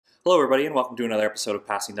Hello, everybody, and welcome to another episode of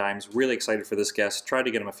Passing Dimes. Really excited for this guest. Tried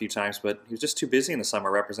to get him a few times, but he was just too busy in the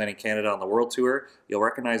summer representing Canada on the World Tour. You'll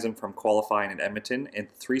recognize him from qualifying in Edmonton in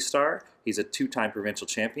 3-star. He's a two-time provincial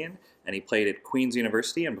champion, and he played at Queen's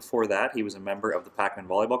University, and before that, he was a member of the Packman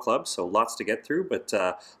Volleyball Club, so lots to get through, but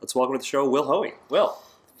let's welcome to the show Will Hoey. Will,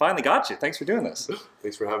 finally got you. Thanks for doing this.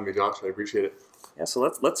 Thanks for having me, Josh. I appreciate it. Yeah, so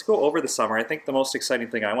let's go over the summer. I think the most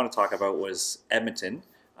exciting thing I want to talk about was Edmonton.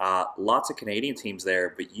 Lots of Canadian teams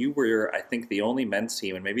there, but you were, I think, the only men's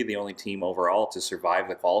team and maybe the only team overall to survive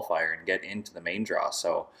the qualifier and get into the main draw.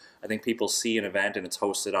 So I think people see an event and it's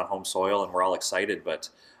hosted on home soil and we're all excited. But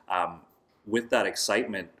with that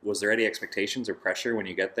excitement, was there any expectations or pressure when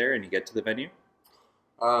you get there and you get to the venue?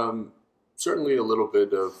 Certainly a little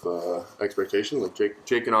bit of expectation. Like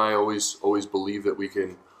Jake and I always believe that we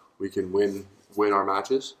can win our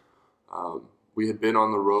matches. We had been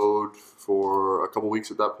on the road for a couple weeks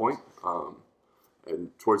at that point, and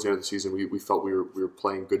towards the end of the season, we felt we were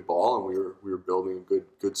playing good ball and we were building a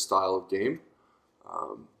good style of game.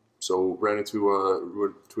 So ran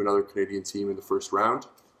into another Canadian team in the first round.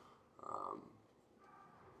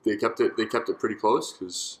 They kept it pretty close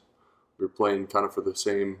because we were playing kind of for the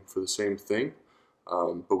same thing,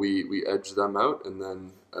 but we edged them out and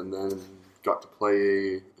then got to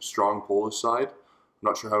play a strong Polish side. I'm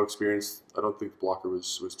not sure how experienced. I don't think the blocker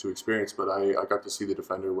was too experienced, but I got to see the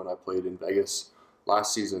defender when I played in Vegas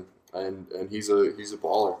last season, and he's a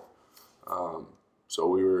baller. So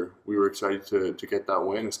we were excited to get that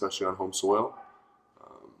win, especially on home soil.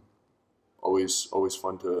 Always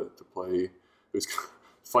fun to play. It was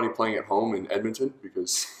funny playing at home in Edmonton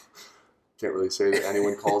because can't really say that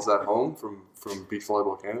anyone calls that home from Beach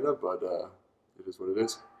Volleyball Canada, but it is what it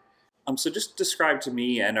is. So just describe to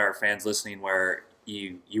me and our fans listening where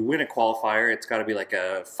you win a qualifier. It's got to be like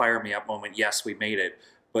a fire me up moment. Yes, we made it,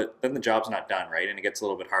 but then the job's not done, right? And it gets a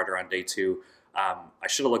little bit harder on day two. I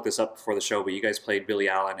should have looked this up before the show, but you guys played Billy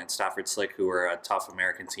Allen and Stafford Slick, who are a tough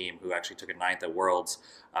American team who actually took a 9th at Worlds.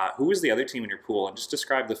 Who was the other team in your pool? And just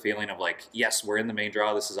describe the feeling of like, yes, we're in the main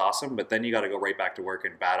draw. This is awesome, but then you got to go right back to work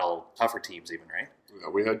and battle tougher teams, even, right? Yeah,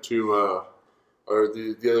 we had to.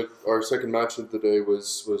 Our second match of the day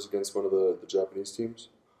was against one of the Japanese teams.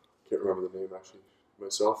 Can't remember the name actually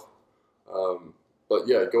myself. But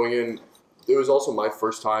yeah, going in, it was also my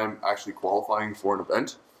first time actually qualifying for an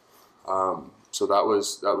event. So that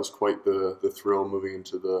was quite the thrill moving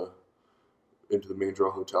into the main draw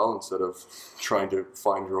hotel instead of trying to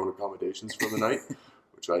find your own accommodations for the night,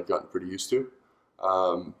 which I'd gotten pretty used to.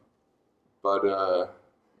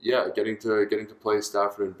 Yeah, getting to play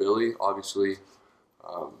Stafford and Billy, obviously,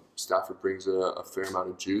 Stafford brings a fair amount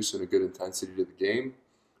of juice and a good intensity to the game,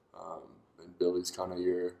 and Billy's kind of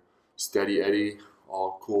your steady Eddie,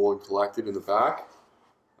 all cool and collected in the back.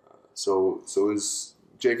 So it was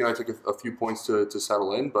Jake and I took a few points to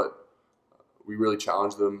settle in, but we really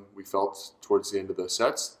challenged them. We felt towards the end of the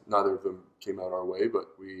sets, neither of them came out our way, but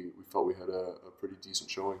we felt we had a pretty decent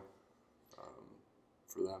showing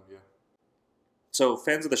for them, yeah. So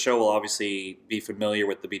fans of the show will obviously be familiar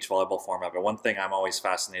with the beach volleyball format, but one thing I'm always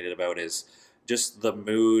fascinated about is just the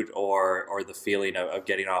mood or the feeling of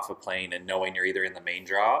getting off a plane and knowing you're either in the main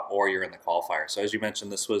draw or you're in the qualifier. So as you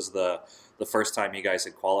mentioned, this was the first time you guys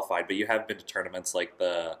had qualified, but you have been to tournaments like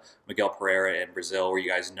the Miguel Pereira in Brazil where you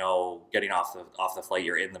guys know getting off the flight,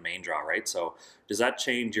 you're in the main draw, right? So does that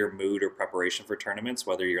change your mood or preparation for tournaments,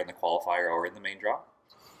 whether you're in the qualifier or in the main draw?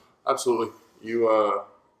 Absolutely.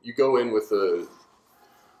 You go in with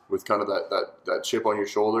kind of that chip on your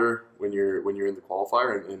shoulder when you're in the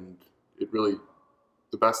qualifier, and it really,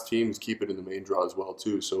 the best teams keep it in the main draw as well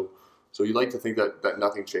too. So you like to think that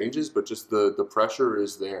nothing changes, but just the pressure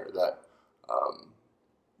is there. That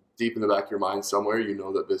deep in the back of your mind somewhere, you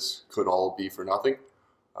know that this could all be for nothing,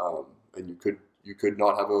 and you could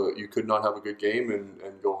not have a good game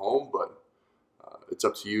and go home. But it's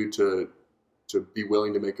up to you to be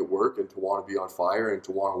willing to make it work and to want to be on fire and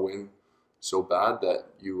to want to win so bad that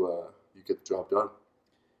you get the job done.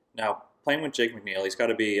 Now, playing with Jake McNeil, he's got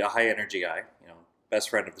to be a high energy guy, best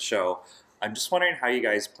friend of the show. I'm just wondering how you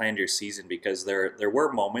guys planned your season, because there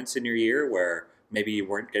were moments in your year where maybe you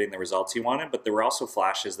weren't getting the results you wanted, but there were also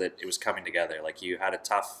flashes that it was coming together. Like you had a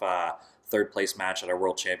tough third place match at our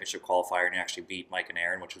World Championship qualifier and you actually beat Mike and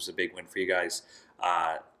Aaron, which was a big win for you guys.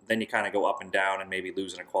 Then you kind of go up and down and maybe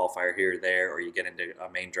lose in a qualifier here or there, or you get into a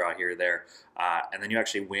main draw here or there. And then you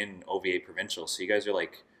actually win OVA Provincial. So you guys are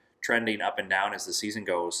like trending up and down as the season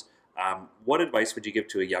goes. What advice would you give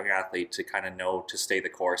to a young athlete to kind of know to stay the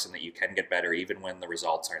course and that you can get better even when the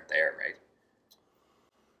results aren't there, right?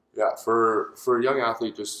 Yeah, for a young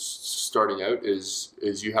athlete just starting out is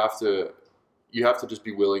you have to you have to just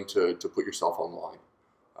be willing to put yourself on the line.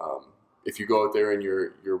 If you go out there and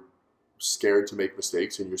you're scared to make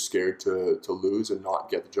mistakes and you're scared to lose and not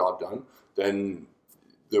get the job done, then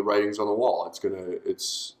the writing's on the wall.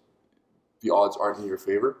 The odds aren't in your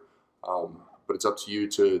favor. But it's up to you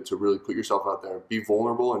to really put yourself out there, be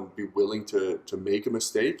vulnerable, and be willing to make a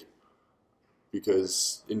mistake.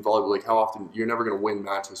 Because in volleyball, like, how often you're never going to win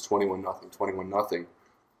matches 21-0, 21-0.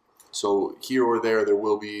 So here or there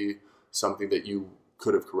will be something that you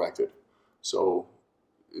could have corrected. So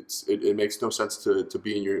it makes no sense to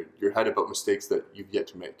be in your head about mistakes that you've yet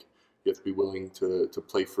to make. You have to be willing to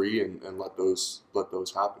play free and let those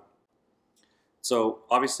happen. So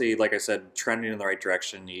obviously, like I said, trending in the right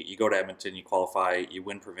direction. You go to Edmonton, you qualify, you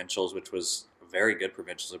win provincials, which was a very good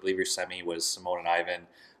provincials. I believe your semi was Simone and Ivan,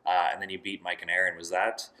 and then you beat Mike and Aaron. Was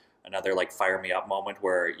that another like fire me up moment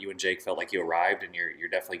where you and Jake felt like you arrived and you're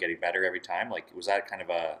definitely getting better every time? Like, was that kind of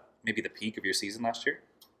maybe the peak of your season last year?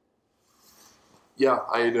 Yeah,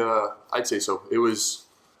 I'd say so.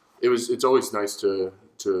 It's always nice to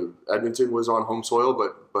Edmonton was on home soil,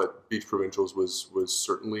 but Beach Provincials was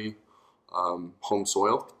certainly home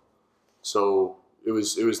soil. So it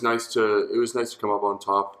was nice to come up on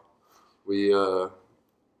top. We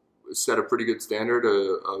set a pretty good standard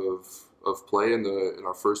of play in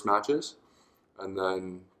our first matches, and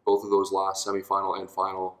then both of those last semifinal and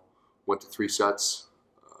final went to 3 sets.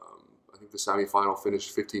 I think the semifinal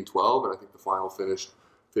finished 15-12, and I think the final finished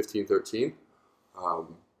 15-13.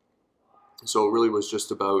 So it really was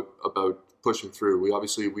just about pushing through.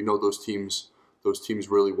 We know those teams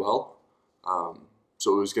really well.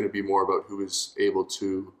 So it was going to be more about who was able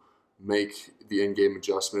to make the in-game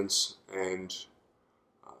adjustments and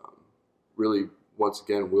really, once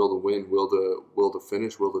again, will to win, will to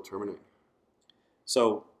finish, will to terminate.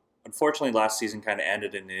 So unfortunately, last season kind of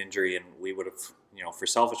ended in an injury, and we would have, for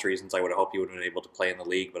selfish reasons, I would have hoped you would have been able to play in the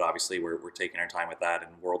league, but obviously we're taking our time with that,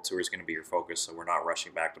 and World Tour is going to be your focus, so we're not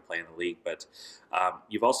rushing back to play in the league. But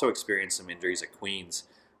you've also experienced some injuries at Queen's.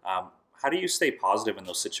 How do you stay positive in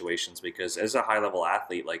those situations? Because as a high-level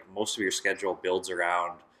athlete, like, most of your schedule builds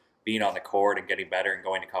around being on the court and getting better and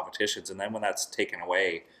going to competitions, and then when that's taken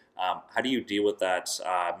away, how do you deal with that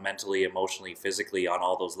mentally, emotionally, physically on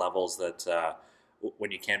all those levels that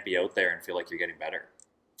when you can't be out there and feel like you're getting better?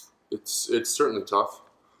 It's certainly tough.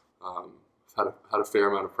 Had a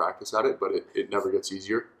fair amount of practice at it, but it never gets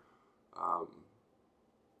easier.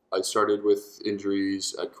 I started with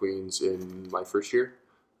injuries at Queen's in my first year,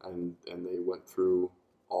 and they went through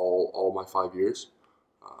all my 5 years.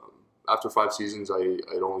 After 5 seasons,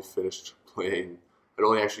 I'd only finished playing. I'd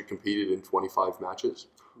only actually competed in 25 matches,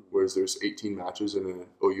 whereas there's 18 matches in an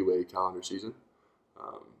OUA calendar season.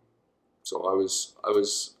 So I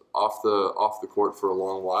was off the court for a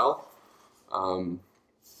long while.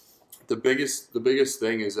 The biggest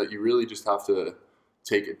thing is that you really just have to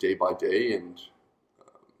take it day by day and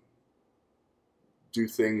do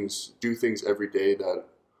things every day that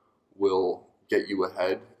will get you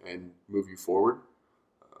ahead and move you forward.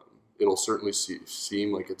 It'll certainly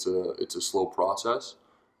seem like it's a slow process,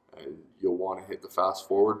 and you'll want to hit the fast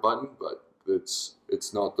forward button, but it's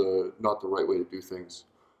not the right way to do things.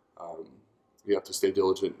 You have to stay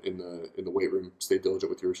diligent in the weight room, stay diligent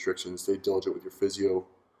with your restrictions, stay diligent with your physio,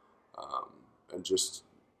 and just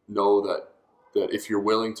know that if you're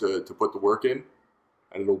willing to put the work in,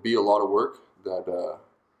 and it'll be a lot of work,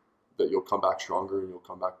 that you'll come back stronger and you'll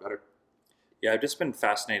come back better. Yeah, I've just been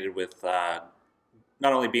fascinated with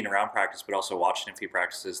not only being around practice, but also watching a few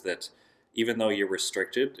practices that even though you're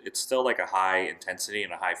restricted, it's still like a high intensity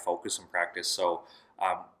and a high focus in practice. So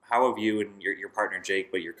how have you and your partner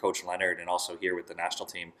Jake, but your coach Leonard, and also here with the national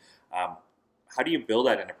team, how do you build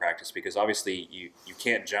that into practice? Because obviously you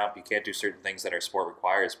can't jump, you can't do certain things that our sport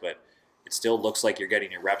requires, but it still looks like you're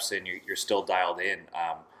getting your reps in, you're still dialed in.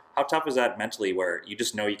 How tough is that mentally, where you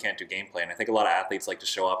just know you can't do gameplay? And I think a lot of athletes like to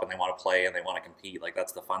show up and they want to play and they want to compete. Like,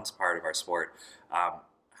 that's the fun part of our sport. How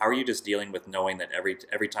are you just dealing with knowing that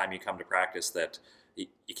every time you come to practice that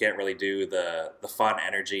you can't really do the fun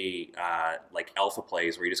energy like alpha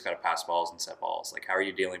plays where you just got to pass balls and set balls? Like, how are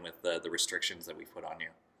you dealing with the restrictions that we put on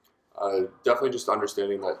you? Definitely just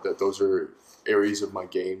understanding that those are areas of my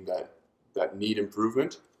game that need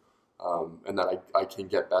improvement, and that I can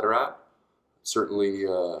get better at. Certainly,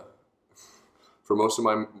 for most of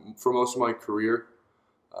my career,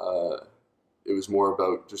 it was more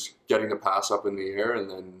about just getting the pass up in the air and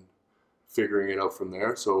then figuring it out from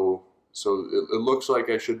there. So it looks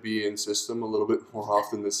like I should be in system a little bit more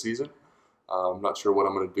often this season. I'm not sure what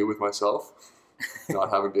I'm going to do with myself,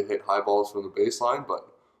 not having to hit high balls from the baseline, but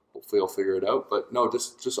hopefully I'll figure it out. But no,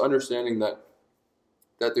 just understanding that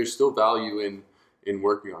that there's still value in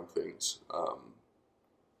working on things.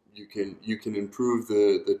 You can improve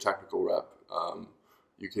the technical rep.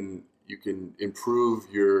 You can improve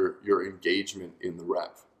your engagement in the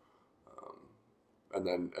rep, and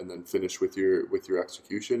then finish with your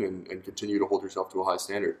execution and continue to hold yourself to a high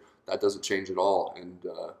standard. That doesn't change at all, and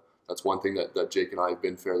that's one thing that Jake and I have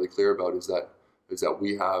been fairly clear about is that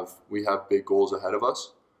we have big goals ahead of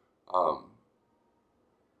us,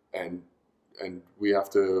 and we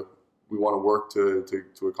want to work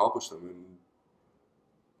to accomplish them, and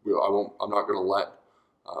I'm not going to let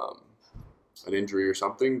an injury or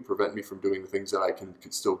something prevent me from doing the things that I can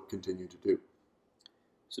still continue to do.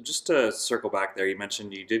 So just to circle back there, you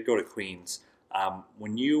mentioned you did go to Queens.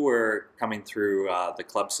 When you were coming through the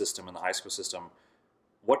club system and the high school system,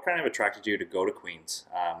 what kind of attracted you to go to Queens?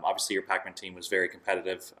 Obviously, your Pac-Man team was very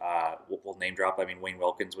competitive. We'll name drop. I mean, Wayne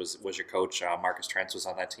Wilkins was your coach. Marcus Trentz was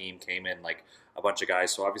on that team, came in like a bunch of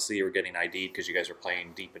guys. So obviously, you were getting ID'd because you guys were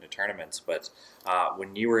playing deep into tournaments. But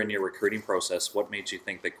when you were in your recruiting process, what made you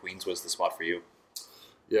think that Queens was the spot for you?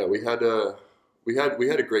 Yeah, we had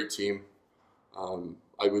a great team.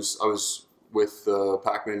 I was with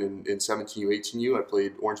Pac-Man in 17U, 18U. I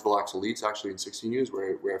played Orangeville Axe Elites actually in 16Us,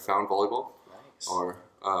 where I found volleyball. Nice.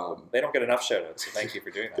 They don't get enough shout-outs, so thank you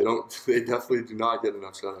for doing that. They definitely do not get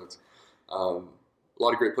enough shout-outs. A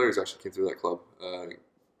lot of great players actually came through that club.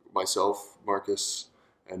 Myself, Marcus,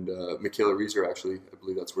 and Michaela Reeser, actually, I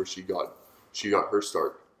believe that's where she got her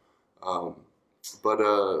start. Yeah,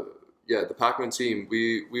 the Pac-Man team,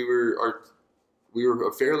 we were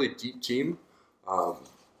a fairly deep team,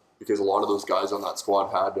 because a lot of those guys on that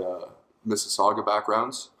squad had Mississauga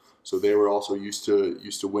backgrounds. So they were also used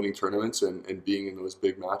to winning tournaments and being in those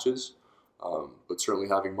big matches. But certainly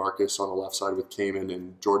having Marcus on the left side with Cayman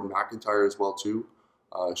and Jordan McIntyre as well too.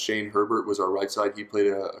 Shane Herbert was our right side. He played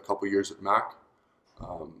a couple years at Mac.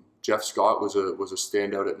 Jeff Scott was a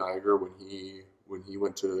standout at Niagara when he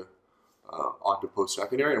went to on to post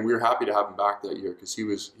secondary, and we were happy to have him back that year because he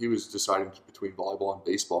was deciding between volleyball and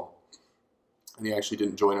baseball, and he actually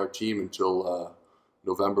didn't join our team until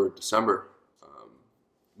November, December.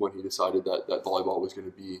 When he decided that volleyball was going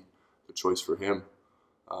to be the choice for him.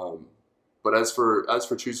 But as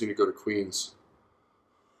for choosing to go to Queens,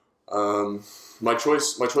 my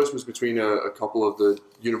choice was between a couple of the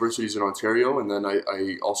universities in Ontario, and then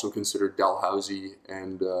I also considered Dalhousie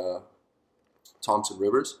and Thompson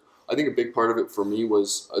Rivers. I think a big part of it for me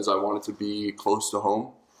was as I wanted to be close to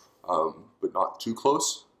home, but not too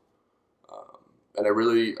close. And I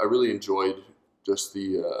really enjoyed just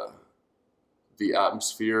the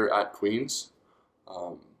atmosphere at Queens,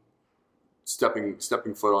 stepping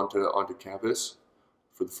foot onto campus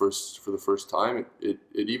for the first time. It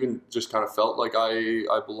even just kind of felt like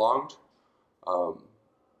I belonged. I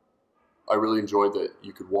really enjoyed that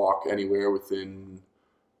you could walk anywhere within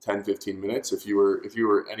 10-15 minutes. If you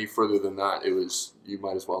were any further than that, you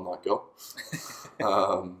might as well not go.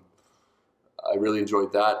 I really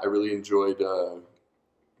enjoyed that. I really enjoyed, to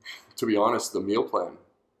be honest, the meal plan.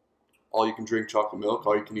 All you can drink chocolate milk,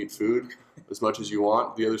 all you can eat food as much as you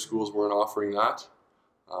want. The other schools weren't offering that,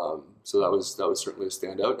 so that was certainly a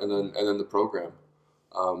standout. And then the program,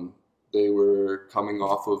 they were coming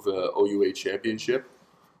off of a OUA championship,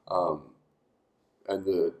 and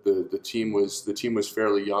the team was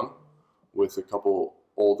fairly young, with a couple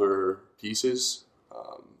older pieces,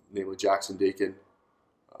 namely Jackson Dakin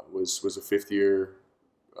was a fifth year,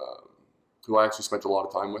 who I actually spent a lot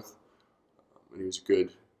of time with, and he was a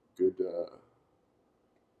good.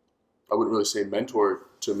 I wouldn't really say mentor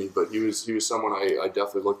to me, but he was someone I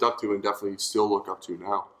definitely looked up to and definitely still look up to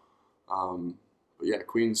now. But yeah,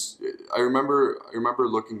 Queens. I remember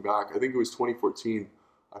looking back. I think it was 2014.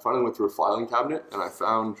 I finally went through a filing cabinet and I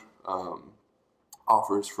found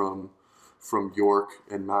offers from York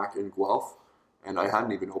and Mac and Guelph, and I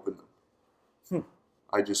hadn't even opened them.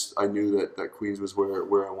 I knew that Queens was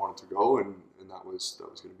where I wanted to go, and that was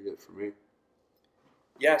going to be it for me.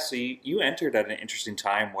 Yeah, so you entered at an interesting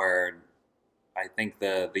time where I think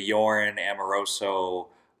the Yorin, Amoroso,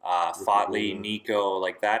 Fotley, Nico,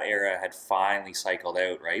 like that era had finally cycled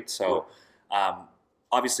out, right? So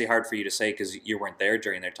obviously hard for you to say because you weren't there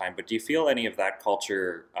during their time, but do you feel any of that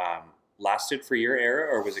culture lasted for your era,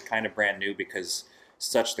 or was it kind of brand new because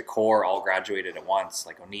such the core all graduated at once,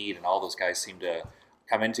 like O'Neid and all those guys seemed to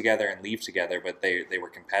come in together and leave together, but they were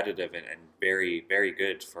competitive and very, very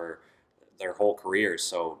good for their whole careers.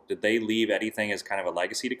 So did they leave anything as kind of a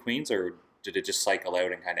legacy to Queens, or did it just cycle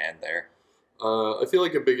out and kind of end there? I feel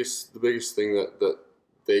like the biggest thing that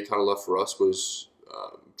they kind of left for us was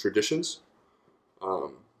traditions.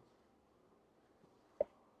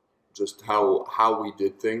 just how we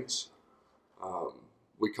did things.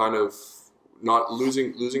 We kind of not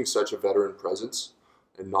losing such a veteran presence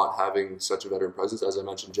and not having such a veteran presence. As I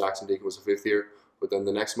mentioned, Jackson Dakin was a fifth year, but then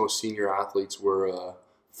the next most senior athletes were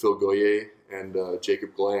Phil Goyer and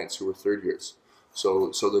Jacob Glantz, who were third years.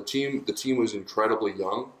 So the team was incredibly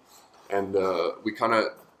young, and we kind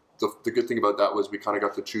of the good thing about that was we kind of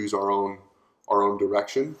got to choose our own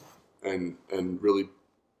direction and really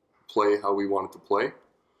play how we wanted to play.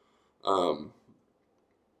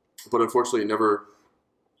 But unfortunately, it never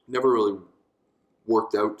really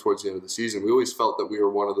worked out towards the end of the season. We always felt that we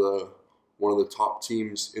were one of the top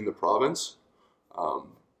teams in the province,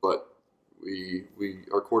 but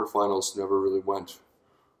our quarterfinals never really went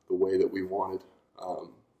the way that we wanted.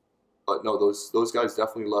 But no, those guys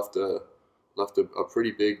definitely left a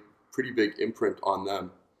pretty big imprint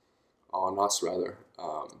on us rather.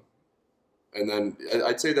 And then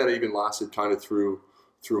I'd say that even lasted kind of through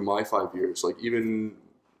my 5 years. Like even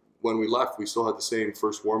when we left, we still had the same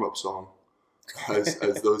first warm-up song as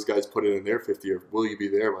those guys put it in their fifth year, "Will You Be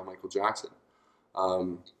There" by Michael Jackson.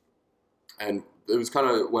 And it was kind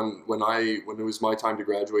of when it was my time to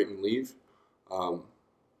graduate and leave, I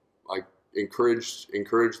encouraged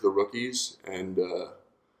the rookies and the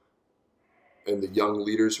young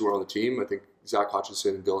leaders who were on the team. I think Zach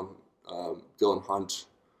Hutchinson and Dylan Hunt,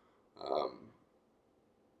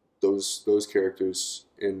 those characters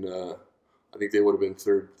in I think they would have been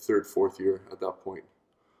third, fourth year at that point.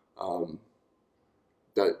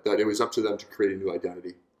 That it was up to them to create a new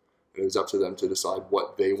identity, and it was up to them to decide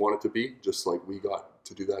what they wanted to be, just like we got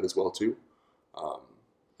to do that as well too.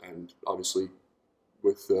 And obviously,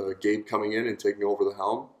 with Gabe coming in and taking over the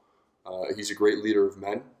helm, he's a great leader of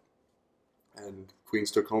men, and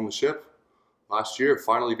Queens took home the ship last year,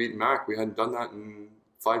 finally beating Mac. We hadn't done that in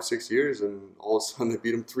 5-6 years, and all of a sudden they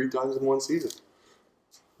beat him 3 times in one season.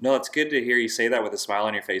 No, it's good to hear you say that with a smile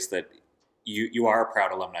on your face, that you are a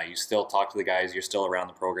proud alumni. You still talk to the guys. You're still around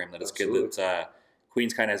the program. That it's Absolutely. good that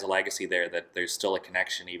Queens kind of has a legacy there, that there's still a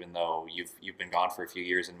connection, even though you've been gone for a few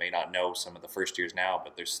years and may not know some of the first years now,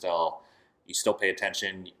 but you still pay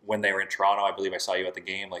attention. When they were in Toronto, I believe I saw you at the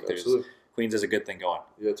game. Like Absolutely. Queens is a good thing going.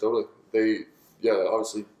 Yeah, totally.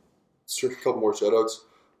 Obviously, a couple more shout-outs.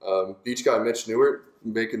 Beach guy Mitch Newart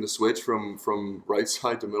making the switch from right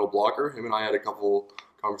side to middle blocker. Him and I had a couple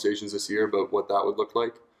conversations this year about what that would look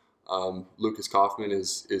like. Lucas Kaufman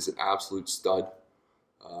is an absolute stud.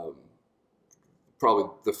 Probably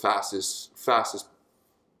the fastest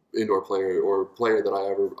indoor player or player that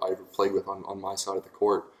I ever played with on my side of the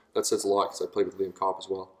court. That says a lot because I played with Liam Kopp as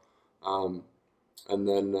well. And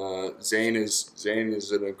then Zane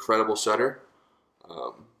is an incredible setter.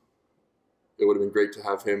 It would have been great to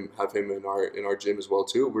have him in our gym as well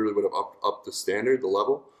too. We really would have upped the standard, the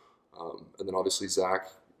level. And then obviously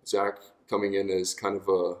Zach coming in as kind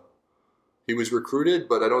of he was recruited,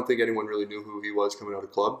 but I don't think anyone really knew who he was coming out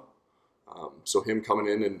of club. So him coming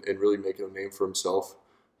in and really making a name for himself,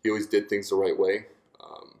 he always did things the right way.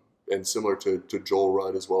 And similar to Joel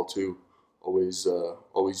Rudd as well too, always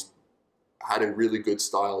had a really good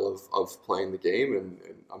style of playing the game, and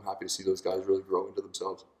I'm happy to see those guys really grow into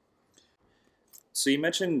themselves. So you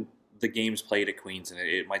mentioned the games played at Queens, and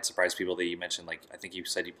it might surprise people that you mentioned, like, I think you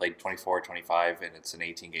said you played 24, 25, and it's an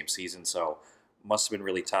 18-game season, so must have been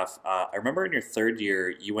really tough. I remember in your third year,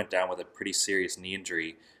 you went down with a pretty serious knee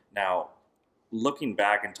injury. Now, looking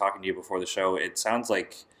back and talking to you before the show, it sounds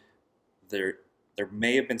like there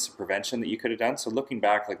may have been some prevention that you could have done. So looking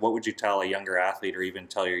back, like, what would you tell a younger athlete or even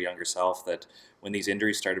tell your younger self that when these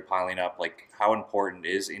injuries started piling up, like, how important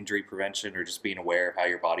is injury prevention or just being aware of how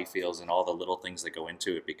your body feels and all the little things that go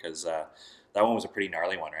into it? Because that one was a pretty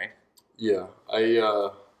gnarly one, right? Yeah,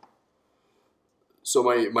 so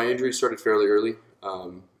my injury started fairly early.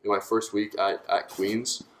 In my first week at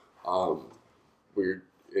Queens, we were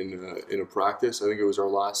in a practice. I think it was our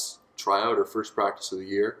last tryout or first practice of the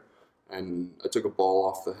year, and I took a ball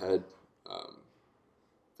off the head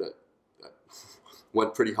that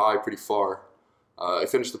went pretty high, pretty far. I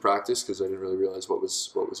finished the practice because I didn't really realize what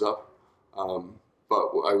was up.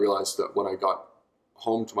 But I realized that when I got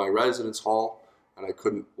home to my residence hall and I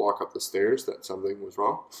couldn't walk up the stairs, that something was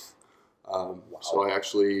wrong. Wow. So I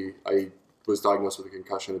was diagnosed with a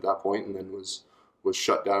concussion at that point, and then was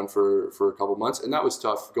shut down for a couple months. And that was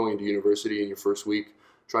tough, going into university in your first week,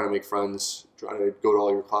 trying to make friends, trying to go to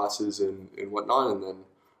all your classes and whatnot, and then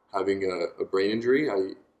having a brain injury.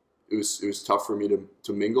 It was tough for me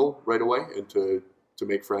to mingle right away and to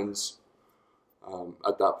make friends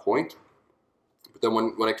at that point. But then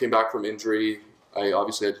when I came back from injury, I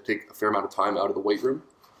obviously had to take a fair amount of time out of the weight room,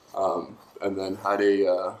 and then had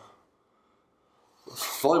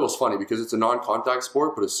volleyball's funny because it's a non-contact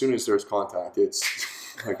sport, but as soon as there's contact, it's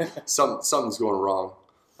like something's going wrong.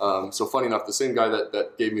 So funny enough, the same guy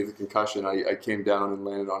that gave me the concussion, I came down and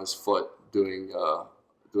landed on his foot doing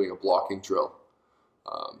a blocking drill.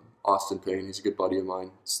 Austin Payne, he's a good buddy of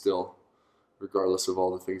mine still, regardless of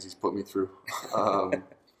all the things he's put me through.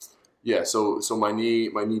 Yeah, so my knee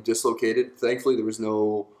dislocated. Thankfully, there was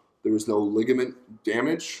no ligament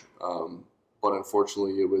damage, but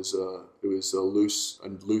unfortunately, it was a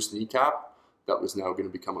loose kneecap that was now going to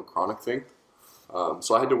become a chronic thing.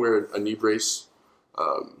 So I had to wear a knee brace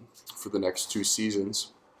for the next 2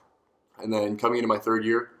 seasons, and then coming into my 3rd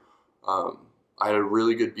year, I had a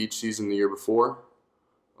really good beach season the year before,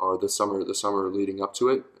 or the summer leading up to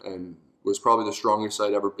it, and was probably the strongest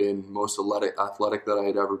I'd ever been, most athletic that I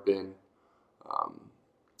had ever been.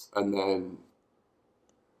 And then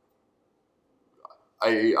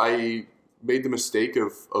I made the mistake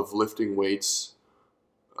of lifting weights,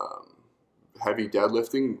 heavy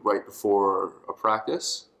deadlifting right before a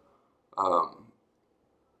practice.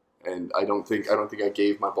 And I don't think I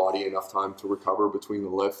gave my body enough time to recover between the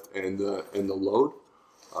lift and the load.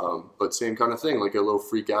 But same kind of thing, like a little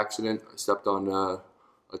freak accident. I stepped on a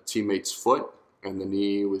teammate's foot, and the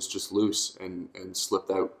knee was just loose and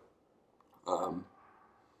slipped out.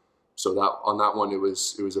 So that on that one, it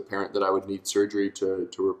was apparent that I would need surgery to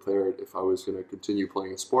repair it if I was going to continue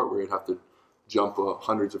playing a sport where I'd have to jump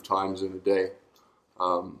hundreds of times in a day.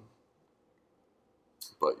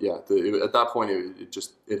 But yeah, at that point,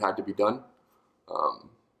 it had to be done.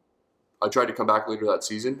 I tried to come back later that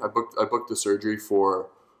season. I booked the surgery for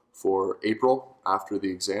April after the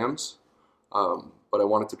exams. But I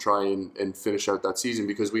wanted to try and finish out that season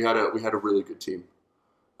because we had a really good team.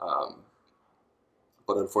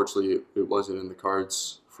 But unfortunately, it wasn't in the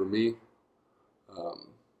cards for me.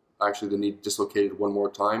 Actually, the knee dislocated one more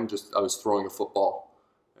time. I was throwing a football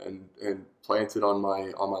and planted on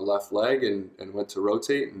my left leg and went to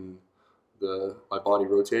rotate, and my body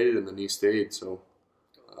rotated and the knee stayed. So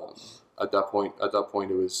at that point,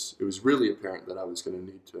 it was really apparent that I was going to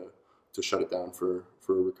need to shut it down for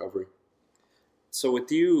a recovery. So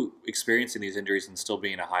with you experiencing these injuries and still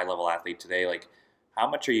being a high-level athlete today, like, how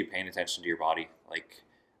much are you paying attention to your body? Like,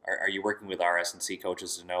 are you working with RS&C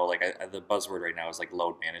coaches to know, like, the buzzword right now is, like,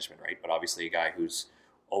 load management, right? But obviously a guy who's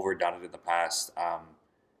overdone it in the past,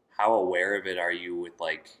 how aware of it are you with,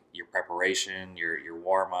 like, your preparation, your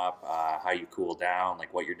warm-up, how you cool down,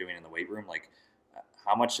 like, what you're doing in the weight room? Like,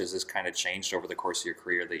 how much has this kind of changed over the course of your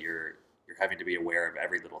career that you're having to be aware of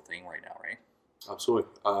every little thing right now, right?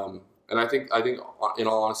 Absolutely. And I think in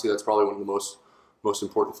all honesty, that's probably one of the most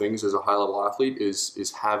important things as a high level athlete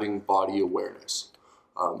is having body awareness,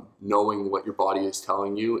 knowing what your body is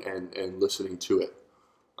telling you and listening to it.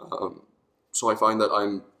 So I find that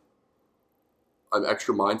I'm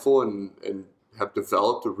extra mindful and have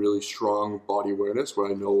developed a really strong body awareness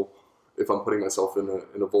where I know if I'm putting myself in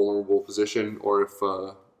a vulnerable position or if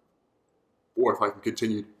I can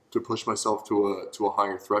continue to push myself to a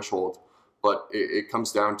higher threshold. But it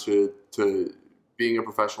comes down to being a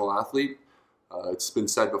professional athlete. It's been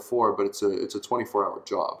said before, but it's a 24-hour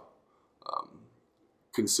job.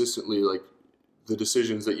 Consistently, like the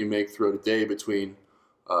decisions that you make throughout a day between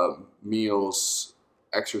meals,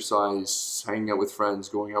 exercise, hanging out with friends,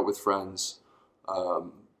 going out with friends,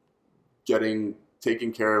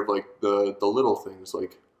 taking care of like the little things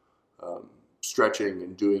like stretching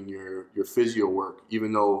and doing your physio work,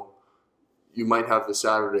 even though you might have the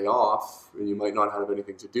Saturday off and you might not have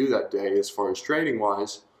anything to do that day as far as training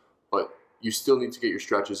wise, but you still need to get your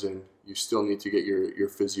stretches in. You still need to get your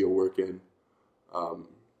physio work in.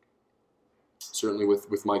 Certainly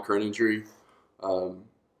with my current injury,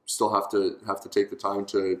 still have to take the time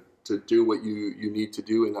to do what you need to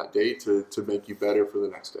do in that day to make you better for the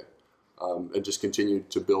next day. And just continue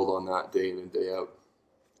to build on that day in and day out.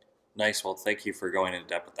 Nice. Well, thank you for going into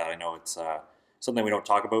depth with that. I know it's something we don't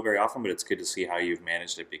talk about very often, but it's good to see how you've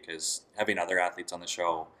managed it because having other athletes on the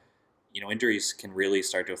show, injuries can really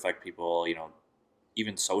start to affect people,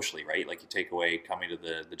 even socially, right? Like you take away coming to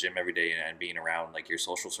the gym every day and being around like your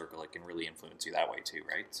social circle, it can really influence you that way too,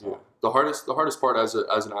 right? So yeah. The hardest part as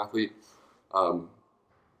an athlete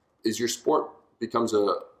is your sport becomes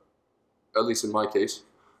at least in my case,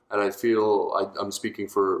 and I feel I'm speaking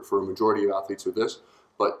for a majority of athletes with this,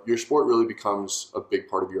 but your sport really becomes a big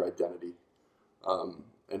part of your identity.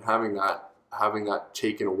 And having that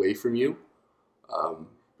taken away from you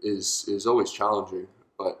is always challenging,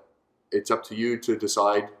 but it's up to you to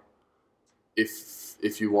decide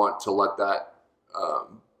if you want to let that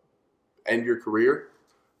end your career,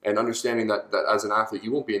 and understanding that as an athlete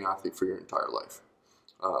you won't be an athlete for your entire life.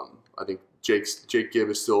 I think Jake Gibb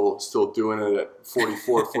is still doing it at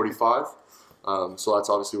 44, 45. So that's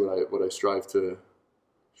obviously what I strive to.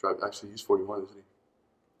 Actually, he's 41, isn't he?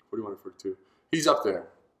 41 or 42. He's up there.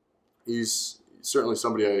 He's certainly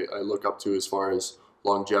somebody I look up to as far as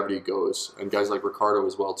longevity goes, and guys like Ricardo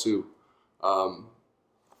as well too.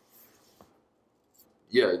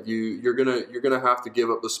 You're gonna have to give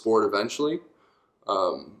up the sport eventually,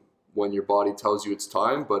 when your body tells you it's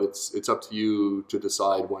time. But it's up to you to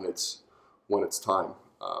decide when it's time.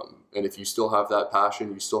 And if you still have that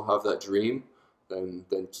passion, you still have that dream, then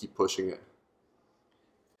keep pushing it.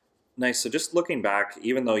 Nice. So just looking back,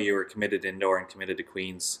 even though you were committed indoor and committed to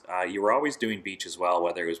Queens, you were always doing beach as well,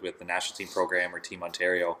 whether it was with the national team program or Team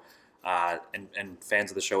Ontario. And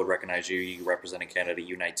fans of the show would recognize you representing Canada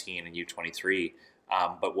U19 and U23.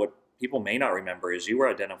 But what people may not remember is you were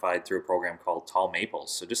identified through a program called Tall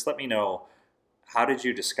Maples. So just let me know, how did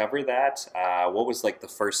you discover that? What was like the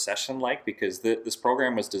first session like? Because this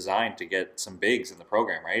program was designed to get some bigs in the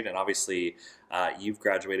program, right? And obviously you've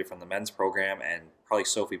graduated from the men's program, and probably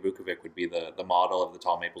Sophie Vukovic would be the model of the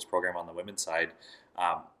Tall Maples program on the women's side.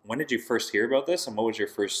 When did you first hear about this, and what was your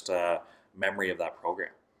first memory of that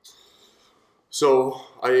program? So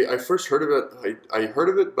I first heard of it. I heard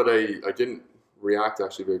of it, but I didn't react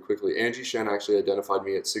actually very quickly. Angie Shen actually identified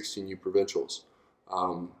me at 16U provincials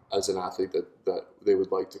as an athlete that they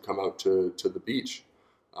would like to come out to the beach.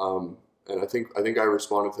 And I think I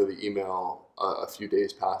responded to the email a few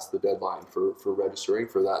days past the deadline for registering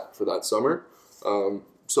for that summer.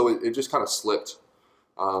 So it just kind of slipped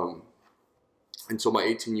until my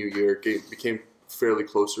 18U year became fairly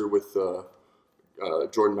closer with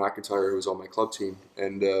Jordan McIntyre, who was on my club team,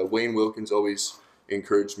 and Wayne Wilkins always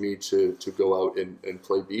encouraged me to go out and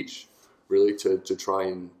play beach, really to try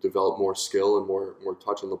and develop more skill and more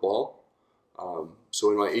touch on the ball. So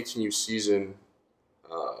in my 18U season,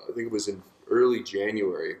 I think it was in early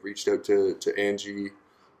January, reached out to Angie,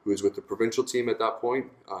 who was with the provincial team at that point,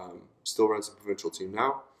 still runs the provincial team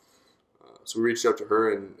now. So we reached out to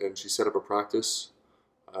her, and she set up a practice.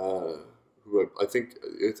 I think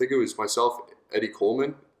it was myself, Eddie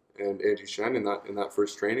Coleman, and Angie Shen in that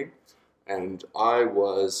first training, and I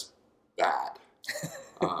was bad.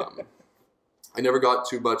 I never got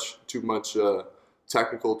too much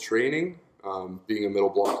technical training. Being a middle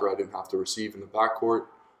blocker, I didn't have to receive in the backcourt.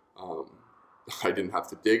 I didn't have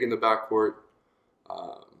to dig in the backcourt.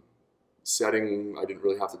 Setting, I didn't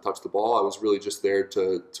really have to touch the ball. I was really just there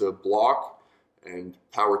to block and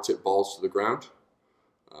power tip balls to the ground.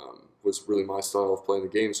 Was really my style of playing the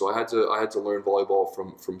game. So I had to learn volleyball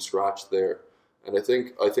from scratch there. And I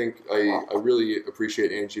think I really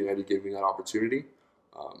appreciate Angie and Eddie giving me that opportunity.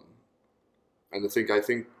 And the thing I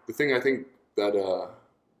think that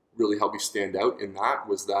really helped me stand out in that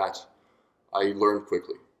was that I learned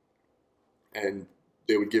quickly, and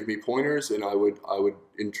they would give me pointers, and I would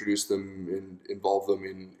introduce them and involve them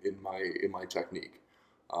in my technique.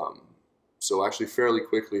 So actually fairly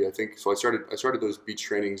quickly, I think. So I started those beach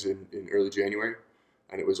trainings in early January,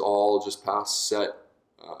 and it was all just pass set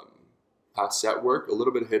work, a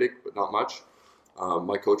little bit of hitting, but not much.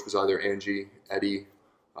 My coach was either Angie, Eddie,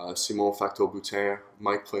 Simon Facto-Boutin,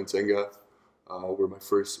 Mike Plantinga, were my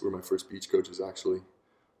first beach coaches actually.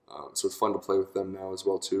 So it's fun to play with them now as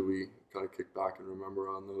well too. We kind of kick back and remember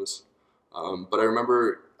on those. But I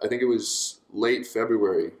remember, I think it was late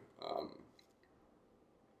February.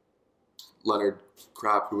 Leonard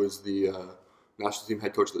Krapp, who was the national team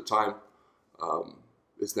head coach at the time,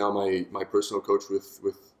 is now my personal coach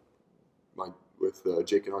with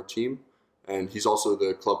Jake and our team, and he's also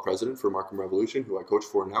the club president for Markham Revolution, who I coach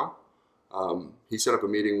for now. He set up a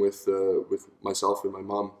meeting with myself and my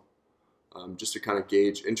mom, just to kind of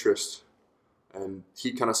gauge interest, and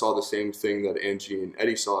he kind of saw the same thing that Angie and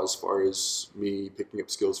Eddie saw as far as me picking up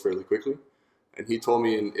skills fairly quickly. And he told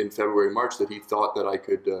me in February, March that he thought that I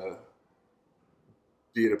could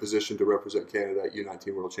be in a position to represent Canada at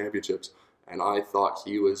U19 World Championships. And I thought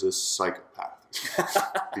he was a psychopath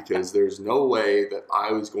because there's no way that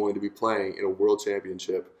I was going to be playing in a World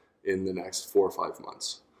Championship in the next 4 or 5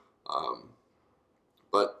 months.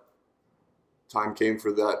 But time came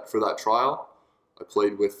for that trial. I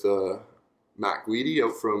played with Matt Guidi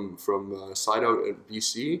out from Side Out at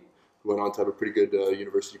BC, who went on to have a pretty good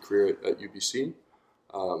university career at UBC.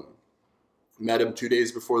 Met him 2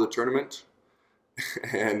 days before the tournament,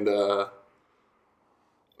 and I'm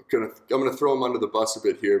gonna throw him under the bus a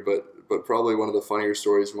bit here, but probably one of the funnier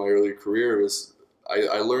stories of my early career was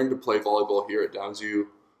I learned to play volleyball here at Downsview,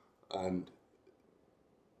 and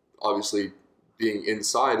obviously being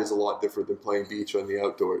inside is a lot different than playing beach on the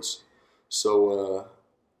outdoors. So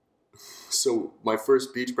So my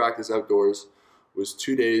first beach practice outdoors was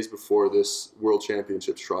 2 days before this World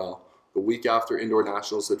Championships trial. The week after indoor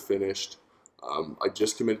nationals had finished, I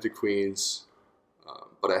just committed to Queens,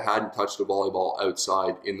 but I hadn't touched a volleyball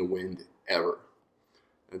outside in the wind ever.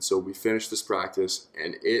 And so we finished this practice,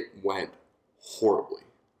 and it went horribly,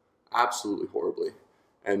 absolutely horribly.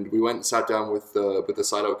 And we went and sat down with the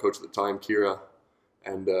side-out coach at the time, Kira,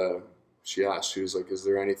 and she asked, she was like, "Is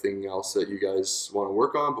there anything else that you guys want to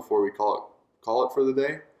work on before we call it for the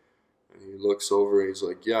day?" And he looks over and he's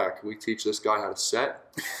like, "Yeah, can we teach this guy how to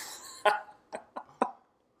set?" I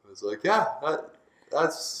was like, "Yeah,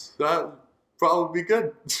 that probably be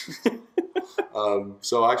good."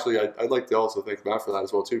 So actually, I'd like to also thank Matt for that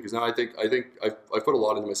as well too, because now I think I put a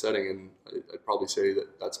lot into my setting, and I'd probably say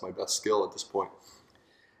that that's my best skill at this point.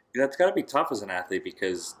 That's got to be tough as an athlete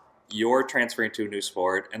because you're transferring to a new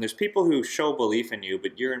sport, and there's people who show belief in you,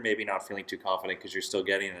 but you're maybe not feeling too confident because you're still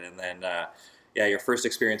getting it. And then, your first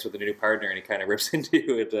experience with a new partner, and he kind of rips into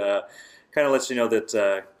you. It kind of lets you know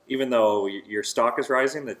that even though your stock is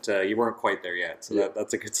rising, that you weren't quite there yet. So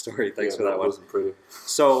that's a good story. Thanks for that one. Wasn't pretty.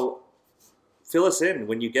 So fill us in.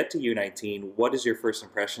 When you get to U19, what is your first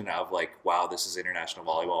impression of like, wow, this is international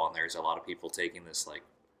volleyball, and there's a lot of people taking this like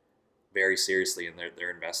very seriously, and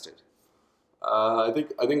they're invested? I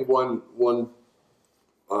think one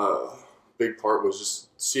big part was just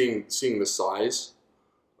seeing the size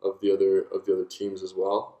of the other teams as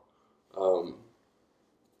well.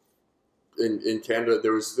 In Canada,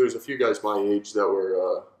 there was a few guys my age that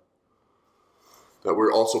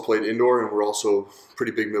were also played indoor and were also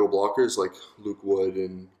pretty big middle blockers, like Luke Wood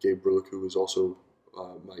and Gabe Burlick, who was also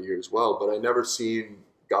my year as well. But I never seen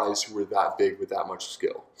guys who were that big with that much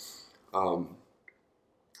skill.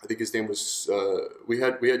 I think his name was. We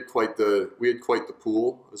had quite the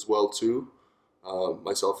pool as well too.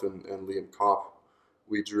 Myself and Liam Kopp,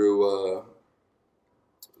 we drew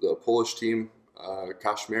the Polish team,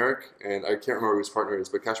 Kaczmarek, and I can't remember who his partner is,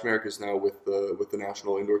 but Kaczmarek is now with the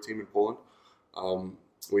national indoor team in Poland.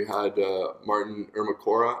 We had Martin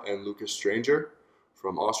Ermakora and Lucas Stranger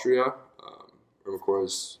from Austria. Ermakora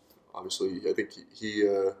is obviously, I think he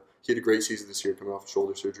had a great season this year coming off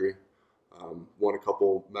shoulder surgery. Won a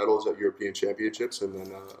couple medals at European Championships, and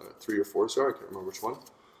then 3 or 4 star, I can't remember which one.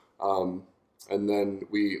 And then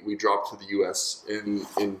we dropped to the U.S.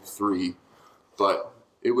 in 3, but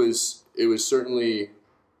it was certainly,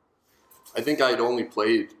 I think I had only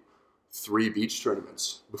played 3 beach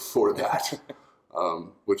tournaments before that,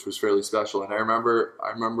 which was fairly special. And I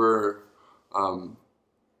remember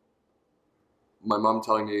my mom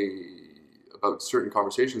telling me about certain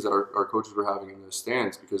conversations that our coaches were having in the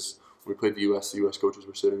stands, because when we played the U.S. coaches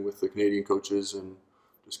were sitting with the Canadian coaches and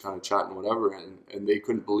just kind of chatting whatever, and they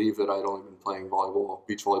couldn't believe that I'd only been playing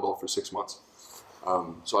beach volleyball for 6 months.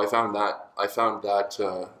 So I found that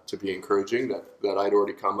to be encouraging, that I'd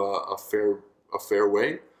already come a fair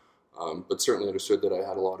way, but certainly understood that I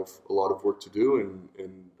had a lot of work to do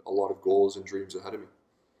and a lot of goals and dreams ahead of me.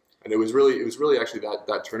 And it was really actually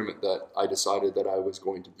that tournament that I decided that I was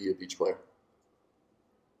going to be a beach player.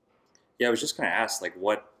 Yeah, I was just going to ask, like,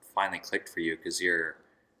 what finally clicked for you, because you're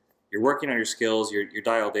working on your skills, you're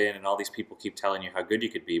dialed in, and all these people keep telling you how good you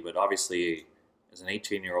could be, but obviously as an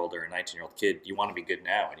 18-year-old or a 19-year-old kid, you want to be good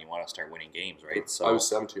now and you want to start winning games, right? So I was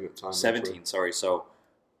 17 at the time. 17, sorry. So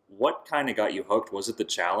what kind of got you hooked? Was it the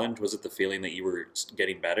challenge? Was it the feeling that you were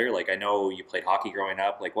getting better? Like, I know you played hockey growing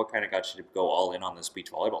up. Like, what kind of got you to go all in on this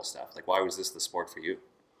beach volleyball stuff? Like, why was this the sport for you?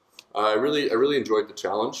 I really enjoyed the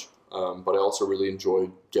challenge, but I also really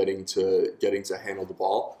enjoyed getting to handle the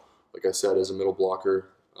ball. Like I said, as a middle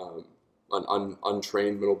blocker, an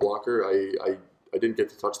untrained middle blocker, I didn't get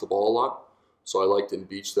to touch the ball a lot, so I liked in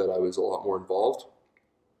beach that I was a lot more involved.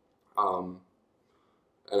 And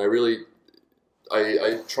I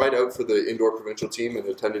tried out for the indoor provincial team and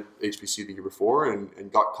attended HBC the year before and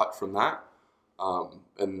got cut from that.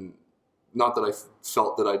 And not that I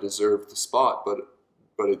felt that I deserved the spot, but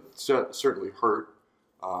it certainly hurt,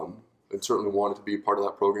 and certainly wanted to be part of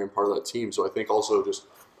that program, part of that team. So I think also just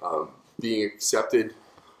being accepted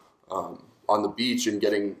on the beach and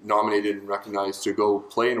getting nominated and recognized to go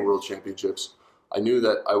play in World Championships, I knew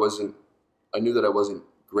that I wasn't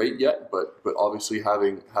great yet, but obviously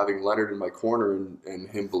having Leonard in my corner and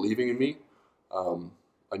him believing in me,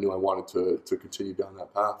 I knew I wanted to continue down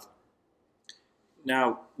that path.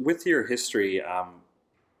 Now, with your history,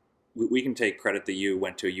 we can take credit that you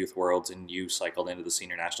went to a Youth Worlds and you cycled into the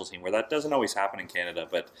senior national team, where that doesn't always happen in Canada,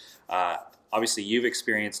 but obviously you've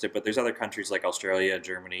experienced it, but there's other countries like Australia,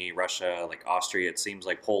 Germany, Russia, like Austria, it seems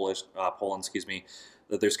like Poland,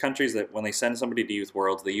 that there's countries that when they send somebody to Youth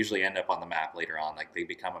Worlds, they usually end up on the map later on, like they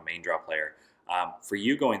become a main draw player. For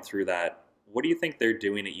you going through that, what do you think they're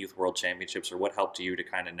doing at Youth World Championships, or what helped you to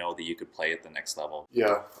kind of know that you could play at the next level?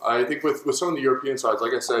 Yeah, I think with some of the European sides,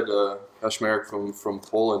 like I said, Kashmarek from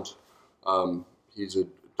Poland, he's a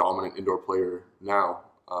dominant indoor player now.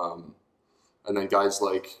 And then guys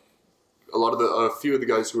like a few of the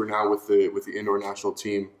guys who are now with the indoor national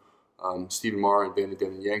team, Stephen Marr and Vanna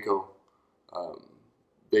Demyanenko,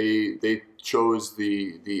 they chose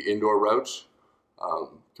the indoor route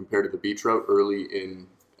compared to the beach route early in.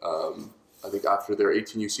 I think after their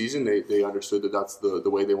 18U season, they understood that that's the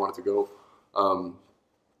way they wanted to go.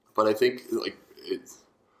 But I think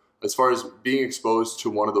as far as being exposed to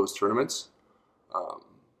one of those tournaments,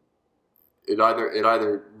 it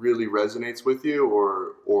either really resonates with you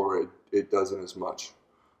or it doesn't as much.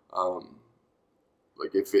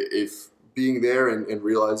 Like if being there and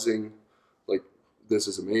realizing like this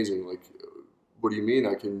is amazing, like what do you mean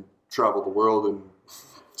I can travel the world and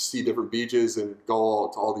see different beaches and go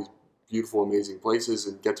to all these beautiful, amazing places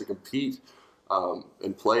and get to compete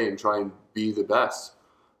and play and try and be the best.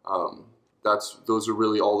 Those are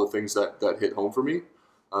really all the things that hit home for me.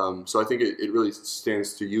 So I think it really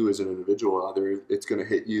stands to you as an individual. Either it's going to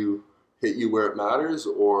hit you where it matters,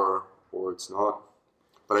 or it's not.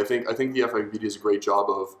 But I think the FIVB does a great job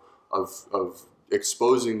of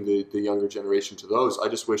exposing the younger generation to those. I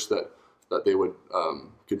just wish that they would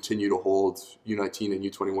continue to hold U19 and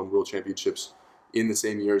U21 World Championships in the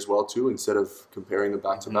same year as well too, instead of comparing them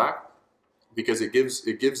back to back, because it gives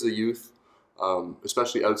the youth,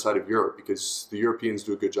 especially outside of Europe, because the Europeans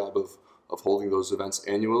do a good job of holding those events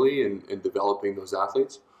annually and developing those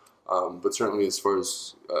athletes. But certainly as far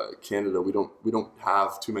as Canada, we don't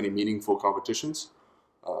have too many meaningful competitions.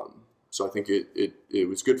 So I think it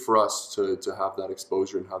was good for us to have that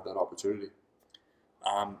exposure and have that opportunity.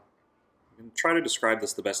 I'm going to try to describe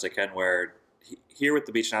this the best I can, where here with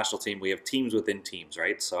the beach national team, we have teams within teams,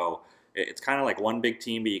 right? So it's kind of like one big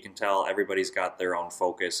team, but you can tell everybody's got their own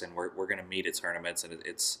focus, and we're going to meet at tournaments, and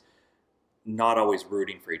it's not always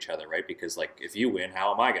rooting for each other, right? Because like if you win,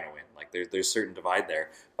 how am I going to win? Like there's certain divide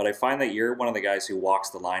there. But I find that you're one of the guys who walks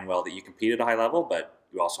the line well, that you compete at a high level, but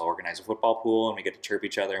you also organize a football pool, and we get to chirp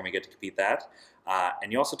each other, and we get to compete that.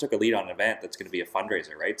 And you also took a lead on an event that's going to be a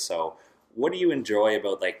fundraiser, right? So what do you enjoy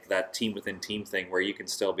about like that team within team thing, where you can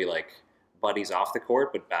still be like buddies off the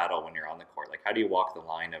court, but battle when you're on the court? Like how do you walk the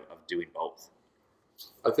line of doing both?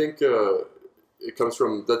 I think it comes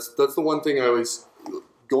from, that's the one thing I always,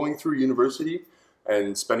 going through university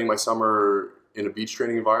and spending my summer in a beach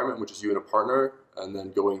training environment, which is you and a partner, and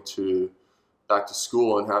then going back to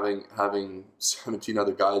school and having 17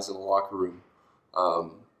 other guys in the locker room.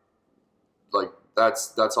 Like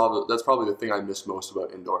that's probably the thing I miss most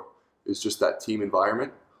about indoor, is just that team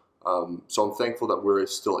environment. So I'm thankful that we're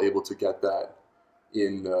still able to get that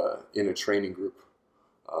in a training group.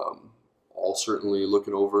 All certainly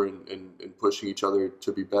looking over and pushing each other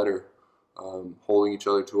to be better, holding each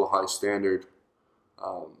other to a high standard,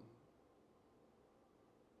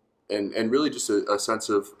 and really just a sense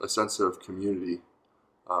of community,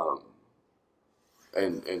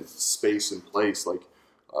 and space and place. Like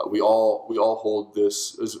we all hold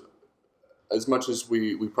this as much as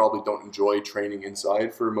we probably don't enjoy training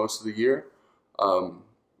inside for most of the year.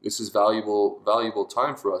 This is valuable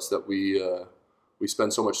time for us that we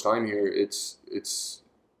spend so much time here. It's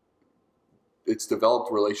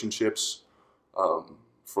developed relationships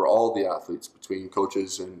for all the athletes, between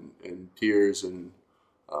coaches and peers and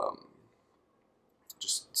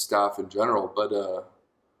just staff in general. But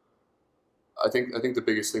I think the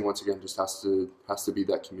biggest thing, once again, just has to be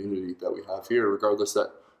that community that we have here. Regardless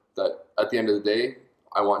that at the end of the day,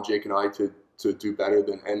 I want Jake and I to do better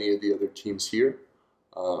than any of the other teams here,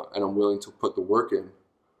 and I'm willing to put the work in.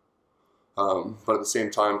 But at the same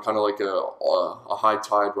time, kind of like a high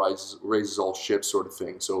tide raises all ships sort of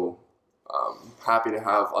thing. So happy to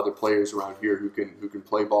have other players around here who can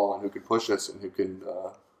play ball and who can push us and who can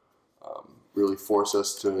really force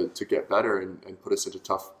us to get better and put us into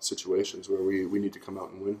tough situations where we need to come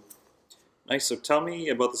out and win. Nice. So tell me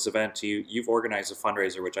about this event. You've organized a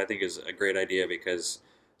fundraiser, which I think is a great idea, because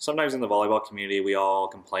sometimes in the volleyball community we all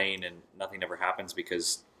complain and nothing ever happens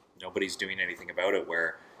because nobody's doing anything about it,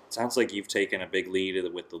 where it sounds like you've taken a big lead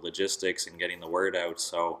with the logistics and getting the word out.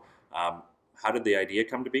 So how did the idea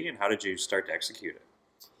come to be, and how did you start to execute it?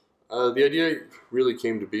 The idea really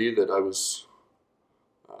came to be that I was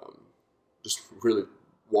just really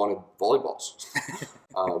wanted volleyballs.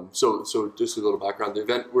 So just a little background. The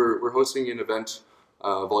event, we're hosting an event,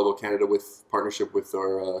 Volleyball Canada, with partnership with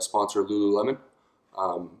our sponsor Lululemon.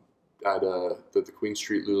 at the Queen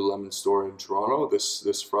Street Lululemon store in Toronto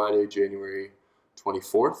this Friday, January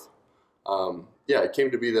 24th. It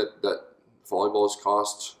came to be that volleyballs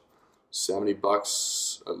cost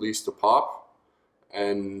 $70 at least a pop,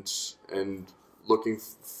 and looking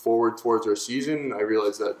forward towards our season, I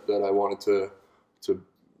realized that I wanted to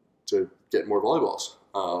get more volleyballs.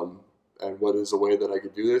 And what is a way that I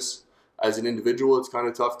could do this? As an individual, it's kind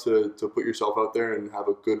of tough to put yourself out there and have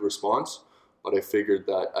a good response. But I figured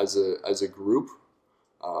that as a group,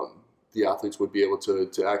 the athletes would be able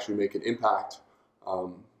to actually make an impact,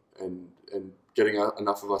 and getting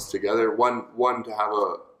enough of us together. One to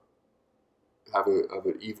have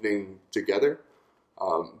an evening together,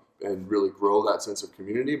 and really grow that sense of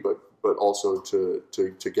community, but also to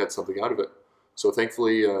get something out of it. So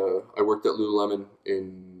thankfully, I worked at Lululemon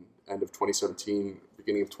in end of 2017,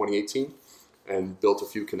 beginning of 2018, and built a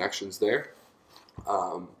few connections there.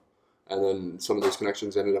 And then some of those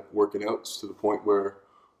connections ended up working out to the point where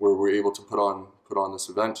we're able to put on this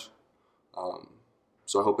event.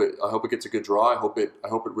 So I hope it gets a good draw. I hope it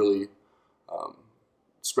really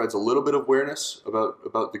spreads a little bit of awareness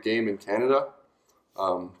about the game in Canada.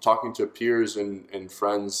 Talking to peers and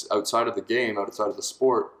friends outside of the game, outside of the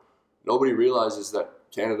sport, nobody realizes that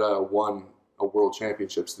Canada won a World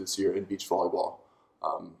Championships this year in beach volleyball.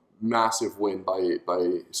 Massive win by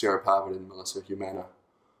Sarah Pavitt and Melissa Humana.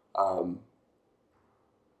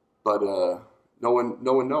 But no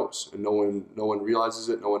one knows, and no one realizes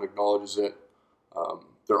it. No one acknowledges it.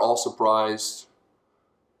 They're all surprised,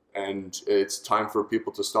 and it's time for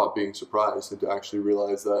people to stop being surprised and to actually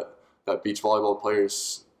realize that beach volleyball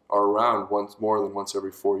players are around more than once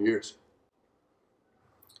every 4 years.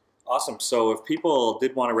 Awesome. So if people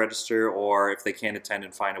did want to register, or if they can't attend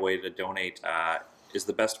and find a way to donate, is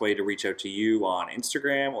the best way to reach out to you on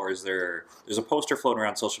Instagram, or there's a poster floating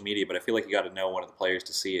around social media, but I feel like you got to know one of the players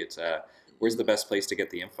to see it. Where's the best place to get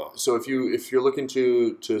the info? So if you're looking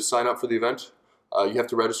to sign up for the event, you have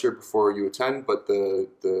to register before you attend, but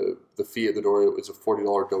the fee at the door is a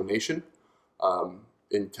 $40 donation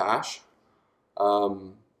in cash.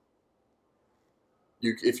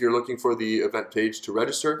 If you're looking for the event page to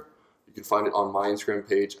register, you can find it on my Instagram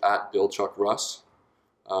page at BillChuckRuss.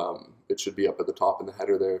 It should be up at the top in the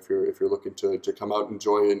header there if you're looking to come out and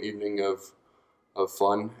enjoy an evening of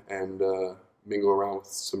fun and mingle around with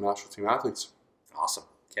some national team athletes. Awesome.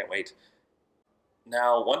 Can't wait.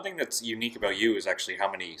 Now, one thing that's unique about you is actually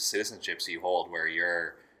how many citizenships you hold, where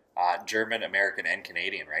you're German, American, and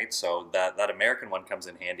Canadian, right? So that American one comes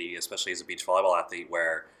in handy, especially as a beach volleyball athlete,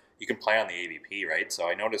 where you can play on the AVP, right? So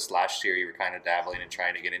I noticed last year you were kind of dabbling and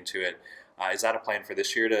trying to get into it. Is that a plan for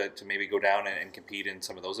this year to maybe go down and compete in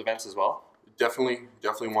some of those events as well? Definitely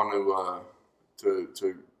want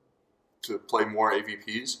to play more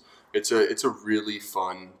AVPs. It's a really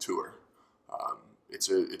fun tour. It's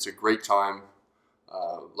a great time.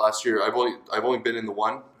 Last year I've only been in the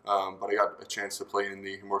one, but I got a chance to play in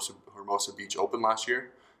the Hermosa Beach Open last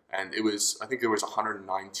year, and I think there was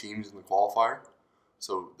 109 teams in the qualifier.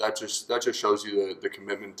 So that just shows you the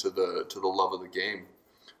commitment to the love of the game.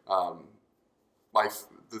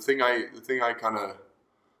 The thing I kind of,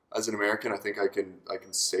 as an American, I think I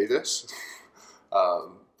can say this,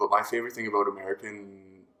 but my favorite thing about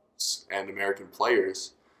Americans and American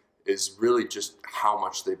players is really just how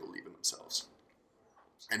much they believe in themselves,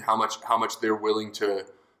 and how much they're willing to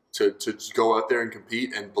go out there and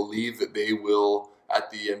compete and believe that they will, at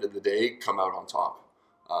the end of the day, come out on top.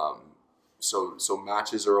 So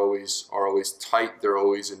matches are always tight. They're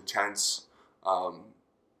always intense.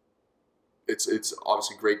 It's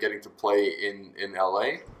obviously great getting to play in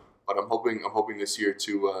LA, but I'm hoping this year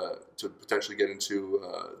to potentially get into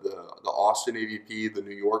the Austin AVP, the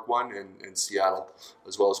New York one, and Seattle,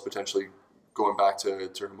 as well as potentially going back to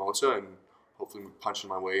Hermosa and hopefully punching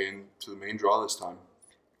my way into the main draw this time.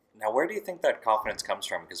 Now, where do you think that confidence comes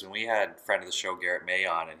from? Because when we had friend of the show Garrett May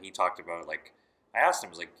on, and he talked about, like, I asked him,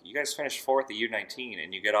 I was like, you guys finished 4th at U19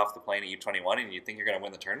 and you get off the plane at U21 and you think you're going to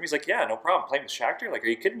win the tournament? He's like, yeah, no problem. Playing with Shakhtar? Like, are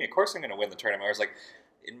you kidding me? Of course I'm going to win the tournament. I was like,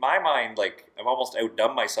 in my mind, like, I've almost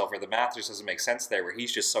outdone myself, or the math just doesn't make sense there, where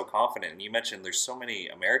he's just so confident. And you mentioned there's so many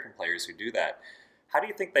American players who do that. How do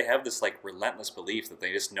you think they have this, like, relentless belief that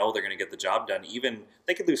they just know they're going to get the job done? Even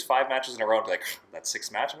they could lose 5 matches in a row and be like, that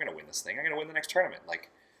 6th match, I'm going to win this thing. I'm going to win the next tournament.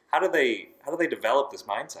 Like, how do they develop this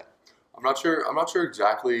mindset? I'm not sure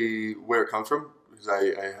exactly where it comes from, because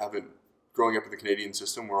I haven't. Growing up in the Canadian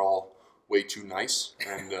system, we're all way too nice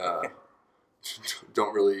and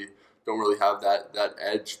don't really have that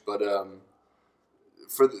edge. But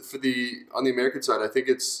for the on the American side, I think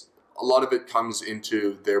it's a lot of it comes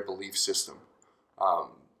into their belief system.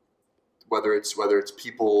 whether it's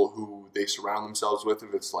people who they surround themselves with,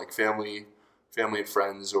 if it's like family and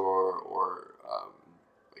friends, or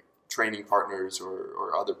like training partners,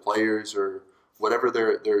 or other players, or whatever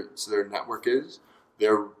their network is.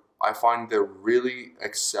 I find they really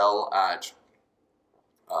excel at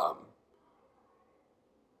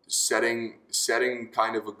setting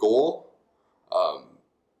kind of a goal,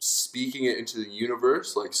 speaking it into the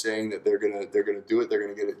universe, like saying that they're gonna do it, they're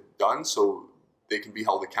gonna get it done, so they can be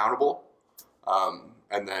held accountable,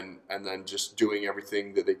 and then just doing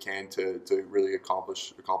everything that they can to really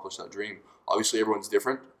accomplish that dream. Obviously, everyone's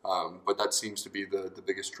different, but that seems to be the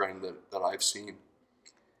biggest trend that I've seen.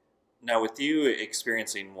 Now, with you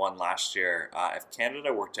experiencing one last year, if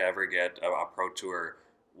Canada were to ever get a pro tour,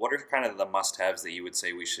 what are kind of the must-haves that you would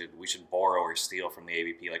say we should borrow or steal from the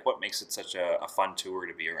AVP? Like, what makes it such a fun tour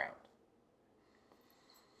to be around?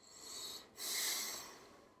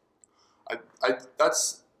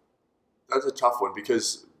 That's a tough one,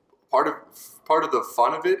 because part of the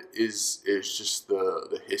fun of it is just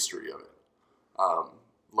the history of it.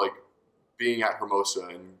 Like being at Hermosa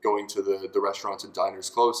and going to the restaurants and diners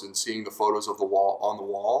close and seeing the photos of the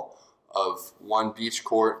wall of one beach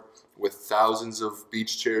court with thousands of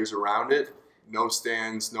beach chairs around it, no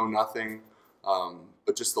stands, no nothing,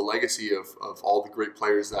 but just the legacy of all the great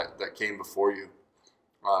players that came before you.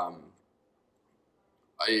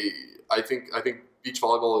 I think beach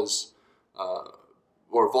volleyball is,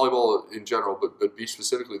 or volleyball in general, but beach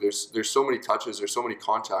specifically, there's so many touches, there's so many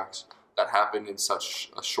contacts that happen in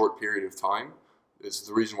such a short period of time. Is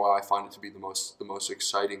the reason why I find it to be the most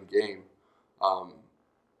exciting game.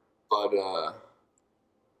 But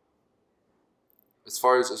as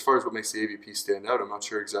far as what makes the AVP stand out, I'm not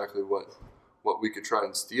sure exactly what we could try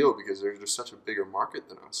and steal, because there's just such a bigger market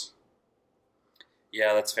than us.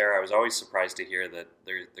 Yeah, that's fair. I was always surprised to hear that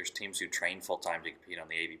there's teams who train full-time to compete on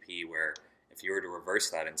the AVP, where if you were to reverse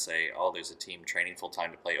that and say, oh, there's a team training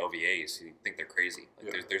full-time to play OVAs, you'd think they're crazy.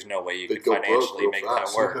 Like, there's no way you could financially make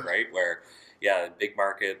that work, right? Where, yeah, big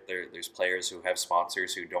market, there's players who have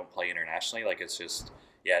sponsors who don't play internationally. Like, it's just,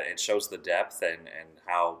 yeah, it shows the depth and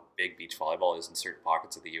how big beach volleyball is in certain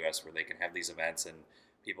pockets of the U.S. where they can have these events and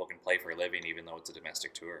people can play for a living even though it's a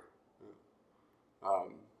domestic tour.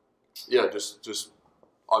 Yeah, just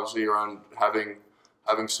obviously around having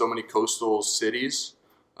so many coastal cities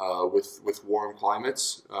with warm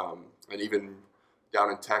climates, and even down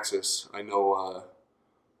in Texas, I know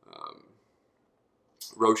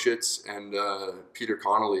Roshitz and Peter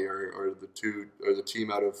Connolly are the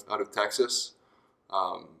team out of Texas,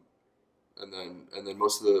 and then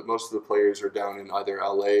most of the players are down in either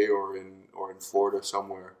LA or in Florida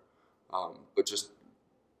somewhere, but just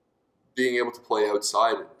being able to play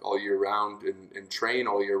outside all year round and train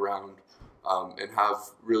all year round, and have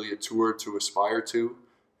really a tour to aspire to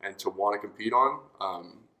and to want to compete on.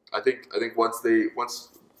 I think once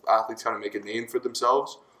athletes kind of make a name for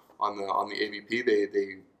themselves on the AVP,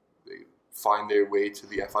 they find their way to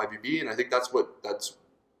the FIVB, and I think that's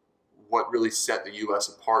what really set the U.S.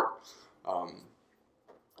 apart.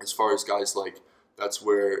 As far as guys like, that's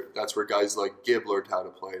where guys like Gibb learned how to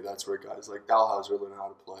play. That's where guys like Dalhouser learned how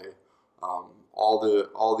to play. All the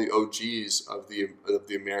OGs of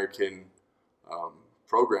the American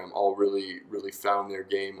program all really found their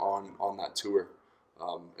game on that tour,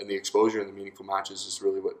 and the exposure and the meaningful matches is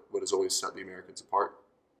really what has always set the Americans apart.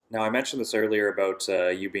 Now, I mentioned this earlier about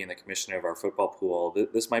you being the commissioner of our football pool.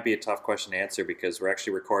 This might be a tough question to answer because we're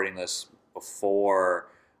actually recording this before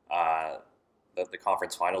the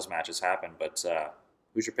conference finals matches happen. But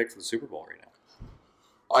who's your pick for the Super Bowl right now?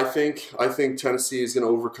 I think Tennessee is going to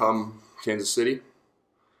overcome Kansas City,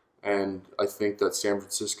 and I think that San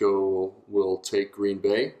Francisco will take Green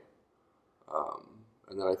Bay,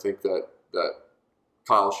 and then I think that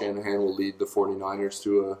Kyle Shanahan will lead the 49ers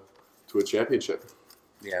to a championship.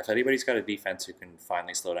 Yeah, if anybody's got a defense who can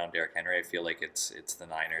finally slow down Derrick Henry, I feel like it's the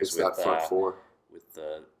Niners. It's that front four. With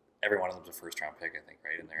every one of them's a first-round pick, I think,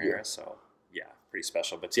 right, in their era. So, yeah, pretty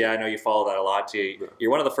special. But, yeah, I know you follow that a lot.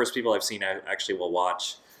 You're one of the first people I've seen actually will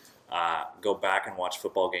watch, go back and watch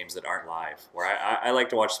football games that aren't live. Where I like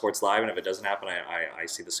to watch sports live, and if it doesn't happen, I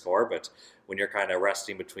see the score. But when you're kind of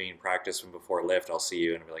resting between practice and before lift, I'll see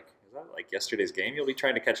you and be like, is that like yesterday's game you'll be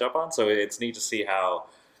trying to catch up on? So it's neat to see how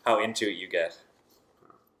into it you get.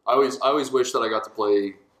 I always wish that I got to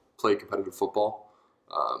play competitive football.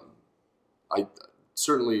 I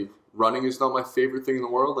certainly, running is not my favorite thing in the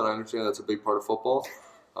world, and I understand that's a big part of football.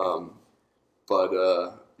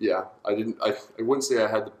 Yeah, I wouldn't say I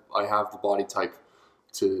have the body type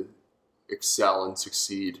to excel and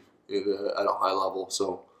succeed at a high level.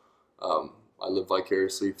 So I live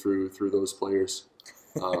vicariously through those players.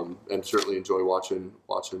 and certainly enjoy watching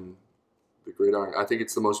the gridiron. I think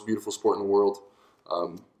it's the most beautiful sport in the world.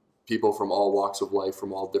 People from all walks of life,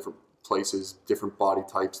 from all different places, different body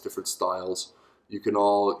types, different styles. You can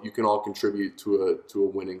all contribute to a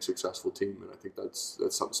winning, successful team, and I think that's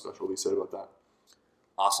something special to be said about that.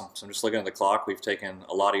 Awesome. So I'm just looking at the clock. We've taken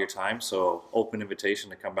a lot of your time, so open invitation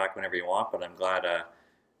to come back whenever you want. But I'm glad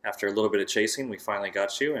after a little bit of chasing, we finally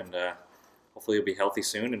got you, and hopefully you'll be healthy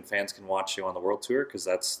soon, and fans can watch you on the World Tour because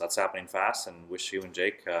that's happening fast. And wish you and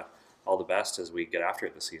Jake all the best as we get after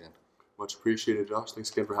it this season. Much appreciated, Josh.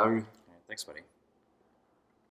 Thanks again for having me. All right, thanks, buddy.